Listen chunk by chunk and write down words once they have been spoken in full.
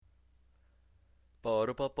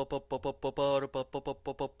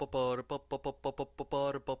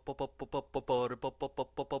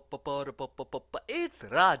It's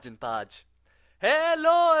Raj and Paj.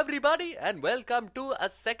 Hello, everybody, and welcome to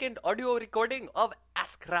a second audio recording of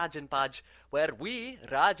Ask Raj and Paj, where we,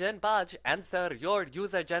 Raj and Paj, answer your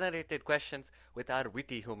user generated questions with our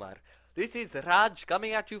witty humor. This is Raj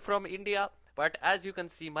coming at you from India, but as you can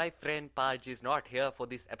see, my friend Paj is not here for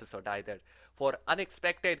this episode either, for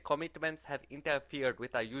unexpected commitments have interfered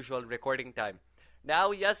with our usual recording time.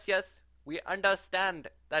 Now, yes, we understand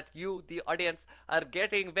that you, the audience, are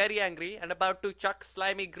getting very angry and about to chuck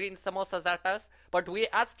slimy green samosas at us, but we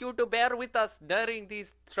ask you to bear with us during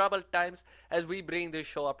these troubled times as we bring this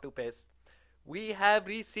show up to pace. We have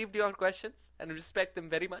received your questions and respect them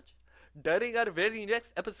very much. During our very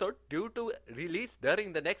next episode, due to release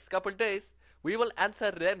during the next couple days, we will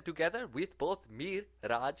answer them together with both me,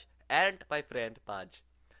 Raj, and my friend Paj.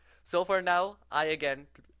 So for now, I again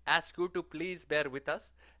ask you to please bear with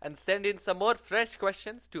us and send in some more fresh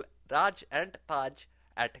questions to rajandpaj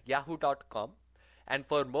at yahoo.com. And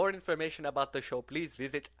for more information about the show, please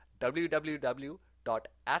visit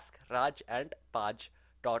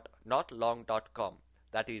www.askrajandpaj.notlong.com.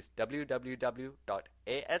 That is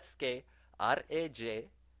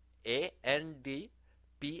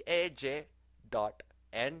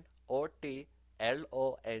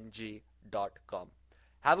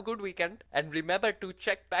Have a good weekend and remember to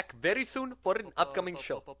check back very soon for an upcoming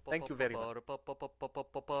show. Thank you very much.